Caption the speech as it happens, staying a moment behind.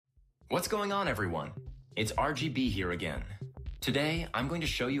What's going on, everyone? It's RGB here again. Today, I'm going to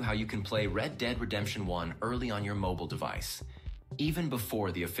show you how you can play Red Dead Redemption 1 early on your mobile device, even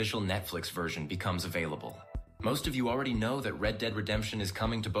before the official Netflix version becomes available. Most of you already know that Red Dead Redemption is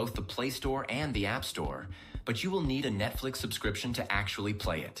coming to both the Play Store and the App Store, but you will need a Netflix subscription to actually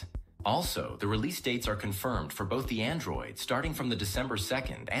play it. Also, the release dates are confirmed for both the Android starting from the December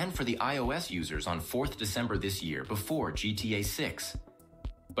 2nd and for the iOS users on 4th December this year before GTA 6.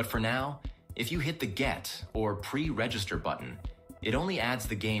 But for now, if you hit the Get or Pre-Register button, it only adds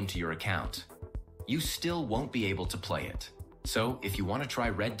the game to your account. You still won't be able to play it. So, if you want to try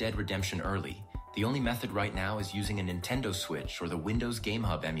Red Dead Redemption early, the only method right now is using a Nintendo Switch or the Windows Game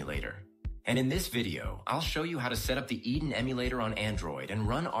Hub emulator. And in this video, I'll show you how to set up the Eden emulator on Android and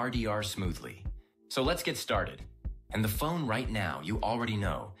run RDR smoothly. So let's get started. And the phone right now, you already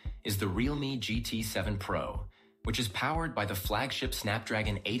know, is the Realme GT 7 Pro, which is powered by the flagship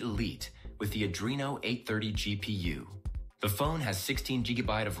Snapdragon 8 Elite with the Adreno 830 GPU. The phone has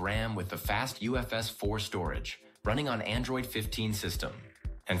 16GB of RAM with the fast UFS 4 storage, running on Android 15 system.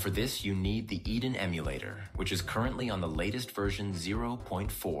 And for this, you need the Eden emulator, which is currently on the latest version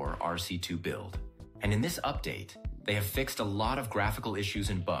 0.4 RC2 build. And in this update, they have fixed a lot of graphical issues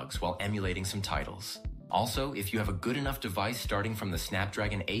and bugs while emulating some titles. Also, if you have a good enough device starting from the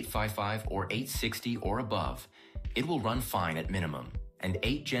Snapdragon 855 or 860 or above, it will run fine at minimum, and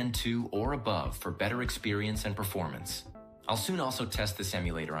 8 Gen 2 or above for better experience and performance. I'll soon also test this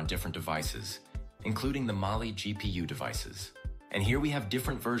emulator on different devices, including the Mali GPU devices. And here we have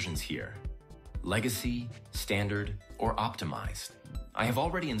different versions here: Legacy, Standard, or Optimized. I have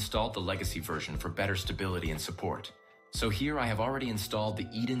already installed the Legacy version for better stability and support. So here I have already installed the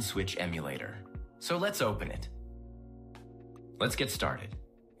Eden Switch emulator. So let's open it. Let's get started.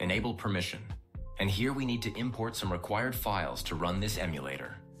 Enable permission. And here we need to import some required files to run this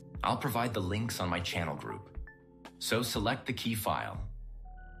emulator. I'll provide the links on my channel group. So select the key file.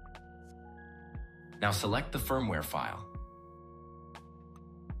 Now select the firmware file.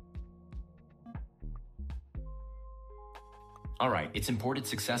 Alright, it's imported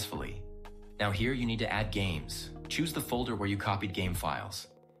successfully. Now here you need to add games. Choose the folder where you copied game files.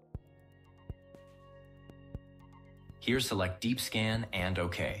 Here select Deep Scan and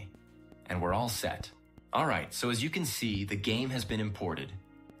OK. And we're all set. Alright, so as you can see, the game has been imported.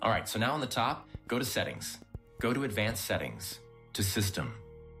 Alright, so now on the top, go to Settings. Go to Advanced Settings. To System.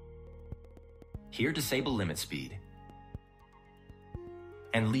 Here disable limit speed.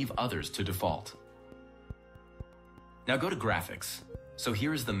 And leave others to default. Now go to Graphics. So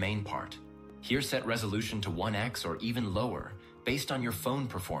here is the main part. Here set resolution to 1x or even lower, based on your phone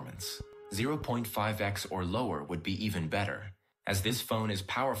performance. 0.5x or lower would be even better. As this phone is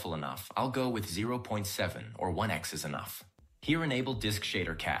powerful enough, I'll go with 0.7 or 1x is enough. Here enable Disk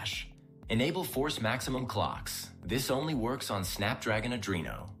Shader Cache. Enable Force Maximum Clocks. This only works on Snapdragon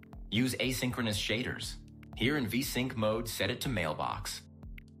Adreno. Use asynchronous shaders. Here in VSync mode, set it to Mailbox.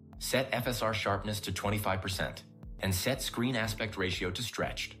 Set FSR sharpness to 25%. And set screen aspect ratio to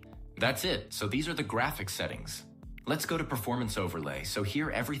stretched. That's it, so these are the graphics settings. Let's go to Performance Overlay, so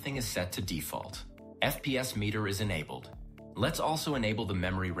here everything is set to default. FPS meter is enabled. Let's also enable the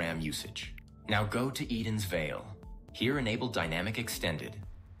memory RAM usage. Now go to Eden's Veil. Here enable Dynamic Extended.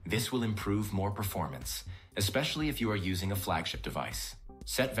 This will improve more performance, especially if you are using a flagship device.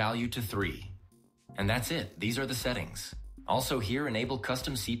 Set value to 3. And that's it, these are the settings. Also here enable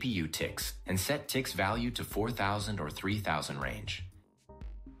custom CPU ticks and set ticks value to 4000 or 3000 range.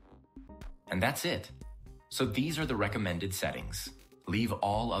 And that's it. So these are the recommended settings. Leave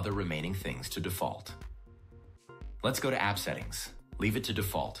all other remaining things to default. Let's go to App Settings. Leave it to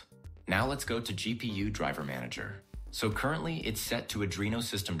default. Now let's go to GPU Driver Manager. So currently it's set to Adreno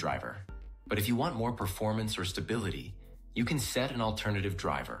System Driver. But if you want more performance or stability, you can set an alternative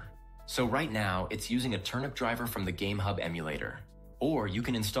driver. So right now it's using a turnip driver from the Game Hub emulator. Or you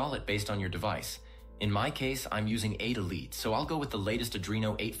can install it based on your device. In my case, I'm using 8 Elite, so I'll go with the latest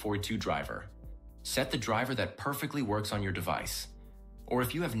Adreno 842 driver. Set the driver that perfectly works on your device. Or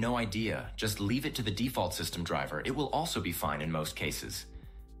if you have no idea, just leave it to the default system driver. It will also be fine in most cases.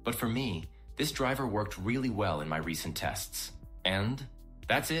 But for me, this driver worked really well in my recent tests. And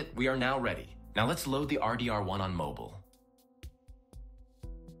that's it, we are now ready. Now let's load the RDR1 on mobile.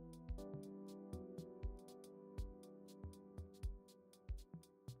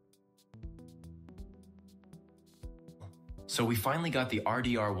 So we finally got the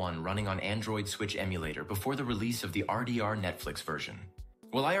RDR1 running on Android Switch emulator before the release of the RDR Netflix version.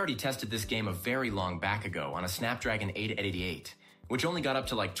 Well, I already tested this game a very long back ago on a Snapdragon 888, which only got up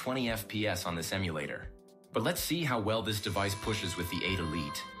to like 20 FPS on this emulator. But let's see how well this device pushes with the 8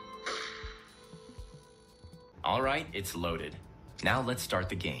 Elite. All right, it's loaded. Now let's start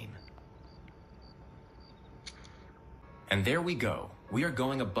the game. And there we go. We are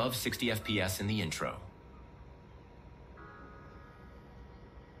going above 60 FPS in the intro.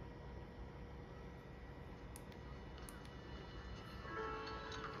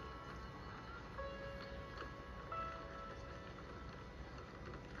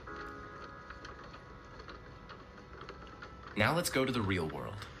 Now let's go to the real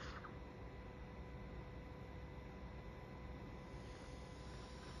world.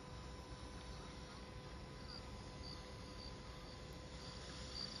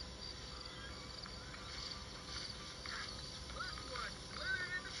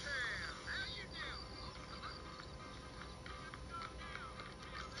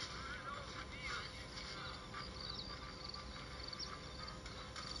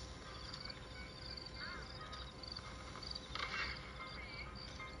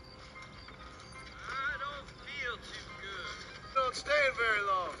 Staying very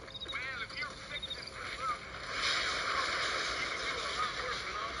long. Well, if you're fixing for some, you can do a lot worse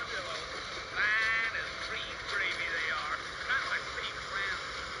than armadillo. Fine as cream gravy they are. Not like cream clams.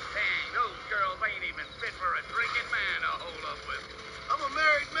 Dang, those girls ain't even fit for a drinking man to hold up with. I'm a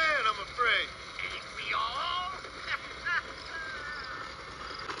married man, I'm afraid. Ain't we all?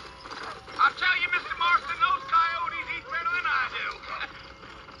 I'll tell you, Mr. Marston, those coyotes eat better than I do.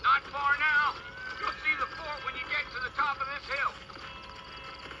 Not far now. You'll see the fort when you get to the top of this hill.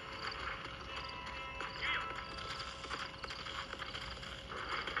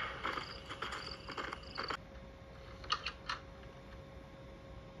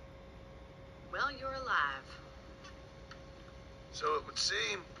 Well, you're alive. So it would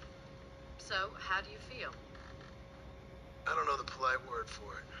seem. So, how do you feel? I don't know the polite word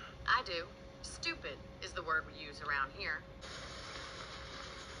for it. I do. Stupid is the word we use around here.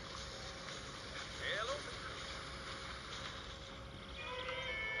 Hello?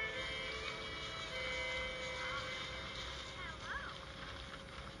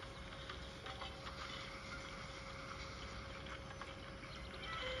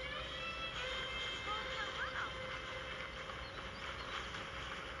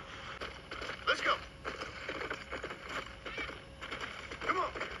 Let's go. Come on.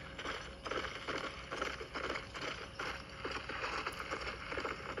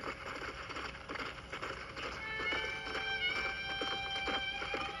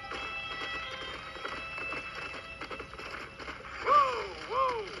 Whoa,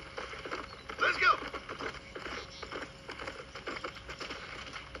 whoa. Let's go.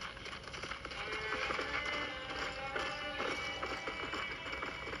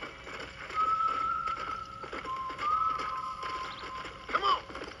 Come on.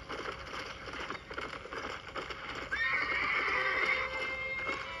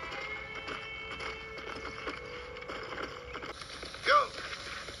 Go.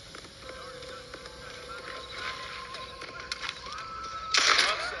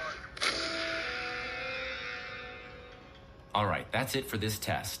 I'm sorry. All right, that's it for this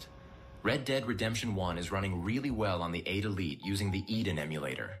test. Red Dead Redemption 1 is running really well on the 8 Elite using the Eden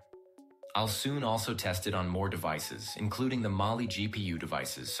emulator. I'll soon also test it on more devices, including the Mali GPU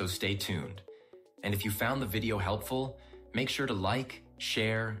devices, so stay tuned. And if you found the video helpful, make sure to like,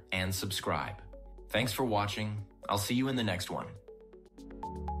 share, and subscribe. Thanks for watching. I'll see you in the next one.